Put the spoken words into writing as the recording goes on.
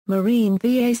Marine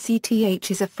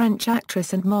Vacth is a French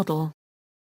actress and model.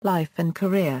 Life and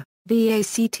career.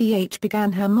 Vacth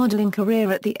began her modeling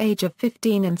career at the age of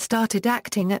 15 and started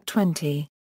acting at 20.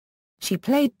 She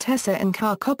played Tessa in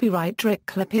car copyright Rick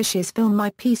Klapish's film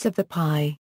My Piece of the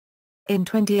Pie. In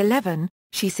 2011,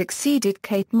 she succeeded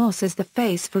Kate Moss as the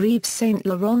face for Yves Saint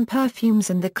Laurent perfumes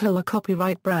and the Chloé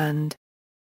copyright brand.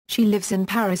 She lives in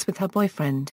Paris with her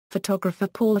boyfriend, photographer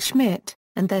Paul Schmidt,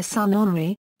 and their son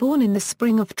Henri, born in the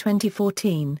spring of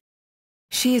 2014.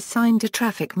 She is signed to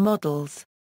Traffic Models.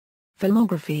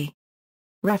 Filmography.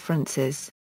 References.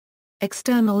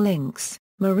 External links: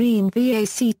 Marine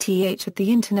Vacth at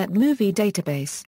the Internet Movie Database.